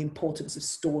 and the importance of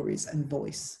stories and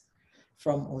voice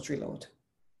from Audre Lorde.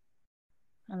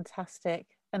 Fantastic.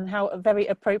 And how very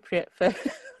appropriate for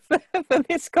for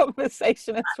this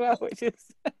conversation as well,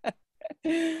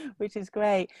 which is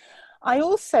great. I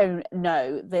also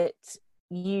know that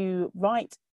you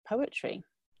write poetry.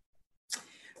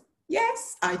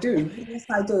 Yes, I do. Yes,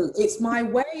 I do. It's my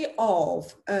way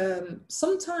of,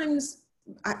 sometimes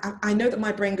I know that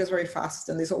my brain goes very fast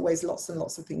and there's always lots and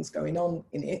lots of things going on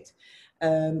in it.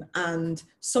 And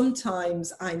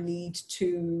sometimes I need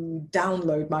to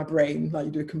download my brain, like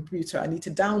you do a computer. I need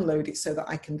to download it so that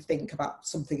I can think about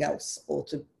something else, or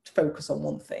to focus on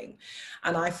one thing.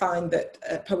 And I find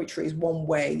that poetry is one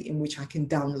way in which I can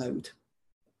download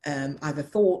either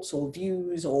thoughts or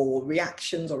views or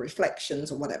reactions or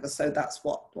reflections or whatever. So that's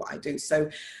what I do.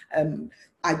 So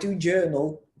I do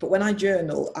journal, but when I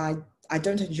journal, I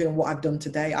don't tend to journal what I've done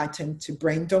today. I tend to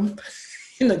brain dump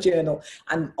in a journal,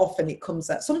 and often it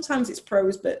comes out, sometimes it's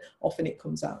prose, but often it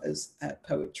comes out as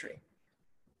poetry.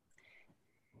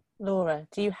 Laura,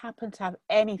 do you happen to have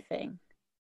anything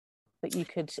that you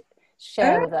could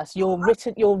share with us, your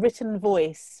written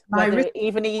voice,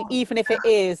 even if it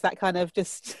is that kind of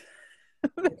just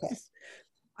Okay.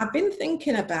 I've been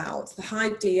thinking about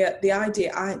the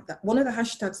idea one of the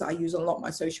hashtags that I use on a lot of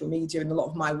my social media and a lot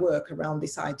of my work around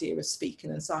this idea of speaking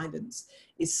and silence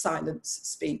is silence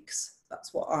speaks.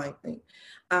 That's what I think.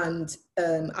 And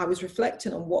I was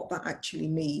reflecting on what that actually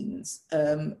means,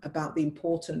 about the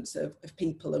importance of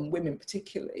people, and women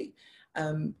particularly,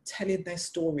 telling their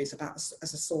stories as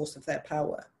a source of their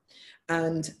power,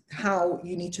 and how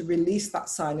you need to release that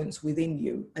silence within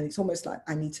you. And it's almost like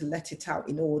I need to let it out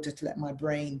in order to let my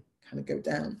brain kind of go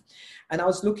down. And I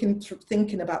was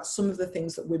thinking about some of the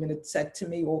things that women had said to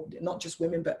me, or not just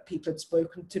women, but people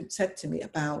had said to me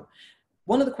about.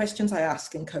 One of the questions I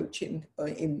ask in coaching,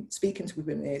 in speaking to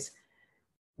women, is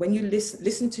when you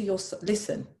listen to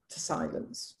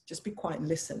silence, just be quiet and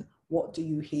listen. What do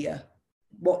you hear?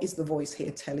 What is the voice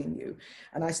here telling you?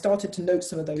 And I started to note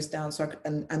some of those down, so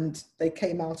and they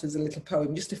came out as a little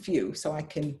poem, just a few, so I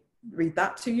can read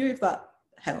that to you if that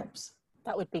helps.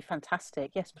 That would be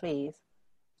fantastic. Yes, please.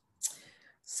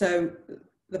 So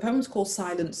the poem's called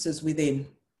Silences Within.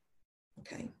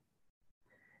 Okay.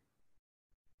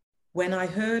 When I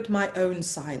heard my own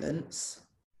silence,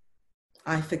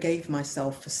 I forgave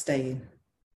myself for staying.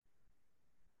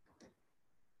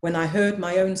 When I heard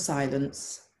my own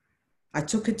silence, I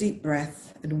took a deep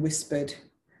breath and whispered,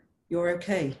 "You're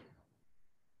okay."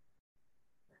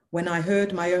 When I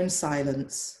heard my own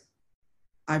silence,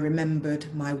 I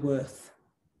remembered my worth.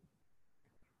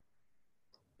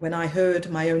 When I heard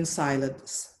my own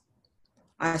silence,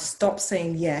 I stopped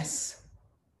saying yes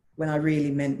when I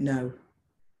really meant no.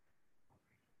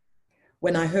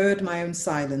 When I heard my own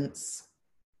silence,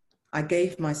 I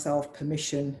gave myself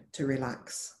permission to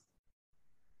relax.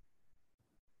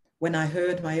 When I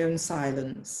heard my own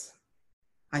silence,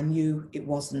 I knew it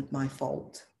wasn't my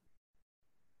fault.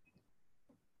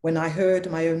 When I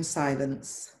heard my own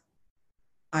silence,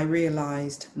 I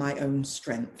realized my own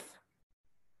strength.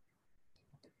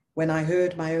 When I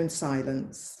heard my own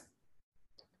silence,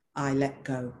 I let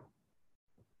go.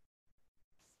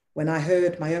 When I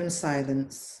heard my own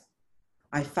silence,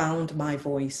 I found my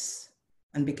voice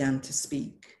and began to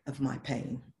speak of my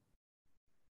pain.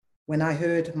 When I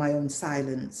heard my own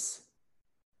silence,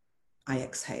 I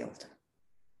exhaled.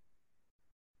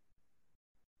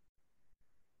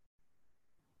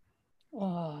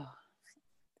 Oh,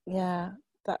 yeah,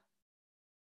 that's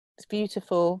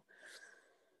beautiful.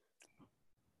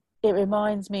 It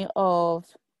reminds me of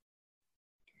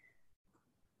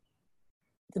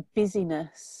the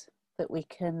busyness that we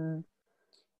can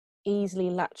easily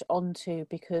latch onto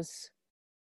because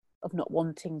of not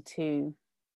wanting to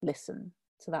listen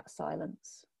to that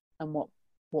silence and what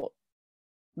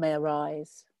may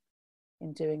arise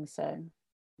in doing so.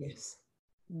 Yes.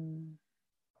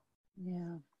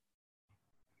 Yeah.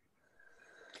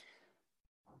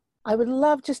 I would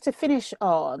love just to finish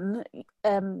on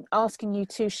asking you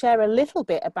to share a little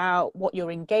bit about what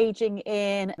you're engaging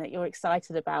in, that you're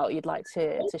excited about, you'd like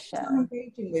to share. What I'm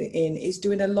engaging in is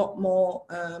doing a lot more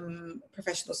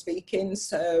professional speaking,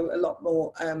 so a lot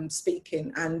more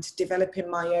speaking and developing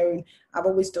my own. I've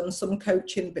always done some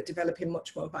coaching, but developing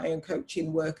much more of my own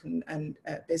coaching work and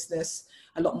business,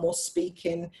 a lot more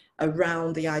speaking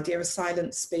around the idea of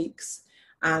silence speaks.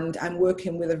 And I'm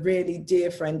working with a really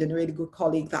dear friend and a really good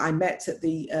colleague that I met at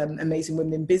the Amazing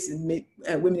Women in Business,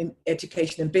 Women in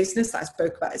Education and Business that I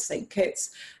spoke about at St. Kitts,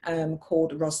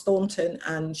 called Ros Thornton,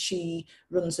 and she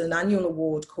runs an annual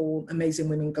award called Amazing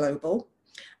Women Global.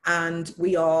 And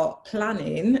we are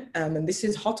planning, and this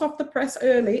is hot off the press,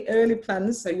 early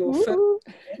plans, so you're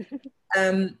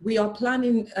first. We are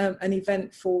planning an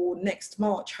event for next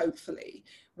March, hopefully,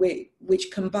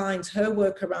 which combines her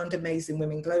work around Amazing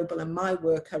Women Global and my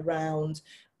work around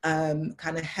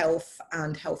kind of health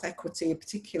and health equity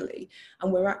particularly.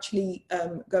 And we're actually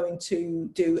going to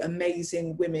do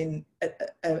Amazing Women,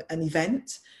 an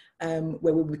event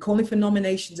where we'll be calling for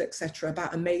nominations, etc.,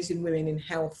 about amazing women in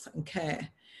health and care.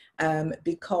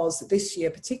 Because this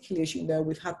year, particularly, as you know,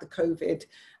 we've had the COVID,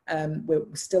 we're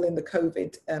still in the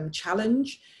COVID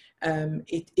challenge.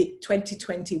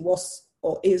 2020 was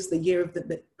or is the year of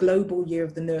the global year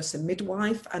of the nurse and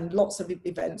midwife, and lots of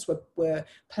events were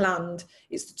planned.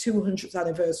 It's the 200th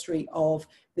anniversary of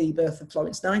the birth of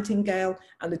Florence Nightingale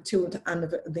and the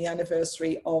 200th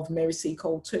anniversary of Mary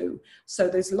Seacole too. So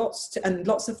there's lots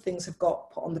of things have got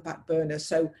put on the back burner.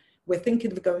 So we're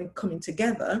thinking of coming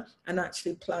together and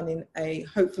actually planning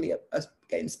hopefully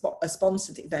a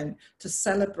sponsored event to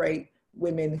celebrate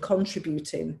women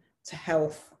contributing to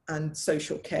health and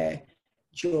social care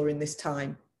during this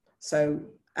time. So,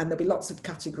 and there'll be lots of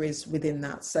categories within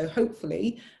that. So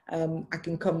hopefully I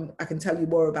can tell you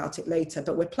more about it later,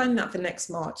 but we're planning that for next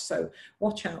March. So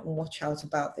watch out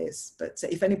about this. But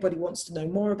if anybody wants to know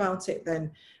more about it,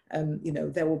 then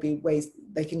there will be ways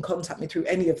they can contact me through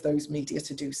any of those media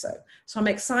to do so. So I'm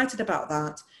excited about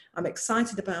that. I'm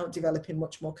excited about developing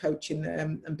much more coaching,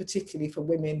 and particularly for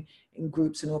women in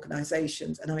groups and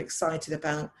organisations. And I'm excited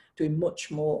about doing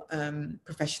much more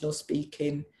professional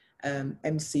speaking,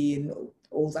 MCing,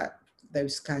 all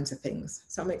those kinds of things.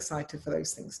 So I'm excited for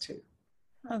those things too.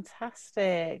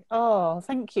 Fantastic. Oh,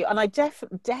 thank you. And I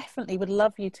definitely would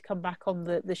love you to come back on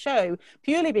the show,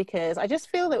 purely because I just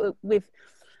feel that we've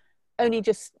only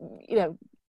just,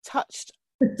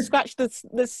 scratched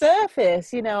the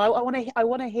surface. I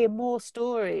want to hear more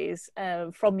stories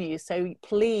from you. So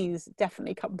please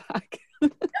definitely come back.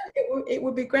 It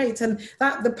would be great. And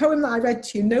the poem that I read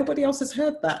to you, nobody else has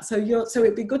heard that. So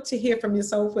it'd be good to hear from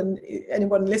yourself and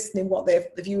anyone listening what their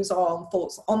views are and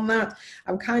thoughts on that.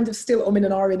 I'm kind of still umming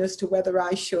and ahhing as to whether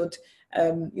I should,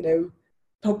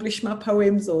 publish my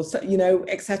poems or,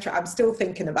 etc. I'm still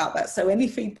thinking about that. So any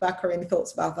feedback or any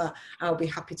thoughts about that, I'll be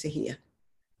happy to hear.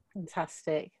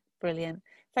 Fantastic. Brilliant.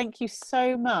 Thank you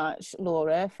so much,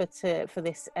 Laura, for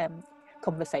this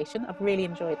conversation. I've really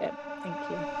enjoyed it. Thank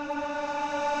you.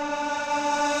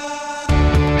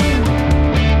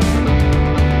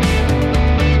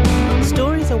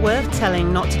 Stories are worth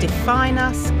telling, not to define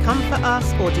us, comfort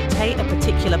us, or dictate a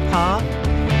particular path.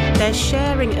 Their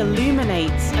sharing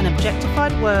illuminates an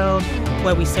objectified world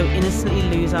where we so innocently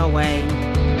lose our way.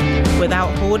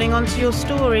 Without holding onto your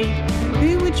story,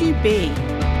 who would you be?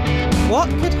 What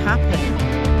could happen?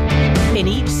 In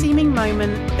each seeming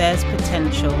moment, there's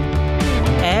potential.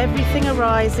 Everything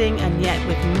arising and yet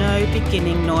with no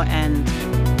beginning nor end.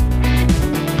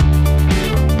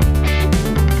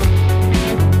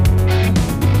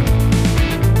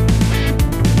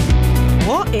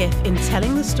 if, in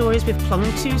telling the stories we've clung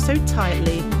to so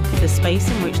tightly, the space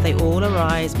in which they all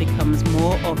arise becomes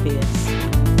more obvious.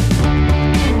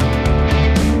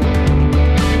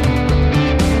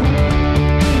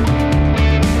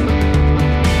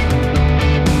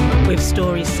 With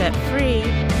stories set free,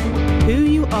 who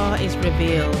you are is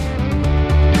revealed,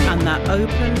 and that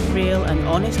open, real and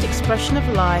honest expression of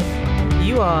life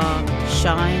you are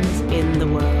shines in the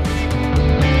world.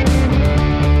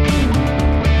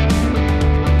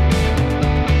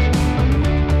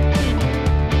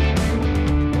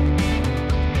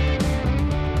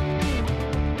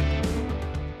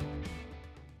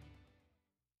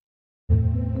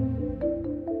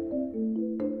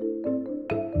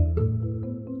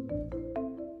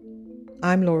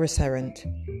 I'm Laura Serrant,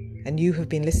 and you have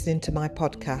been listening to my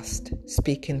podcast,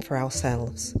 Speaking for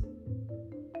Ourselves.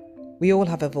 We all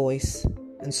have a voice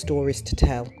and stories to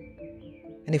tell,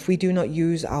 and if we do not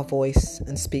use our voice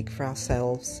and speak for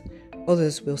ourselves,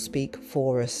 others will speak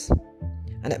for us,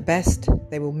 and at best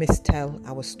they will mistell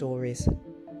our stories,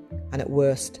 and at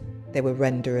worst they will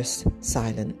render us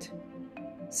silent.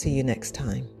 See you next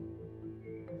time.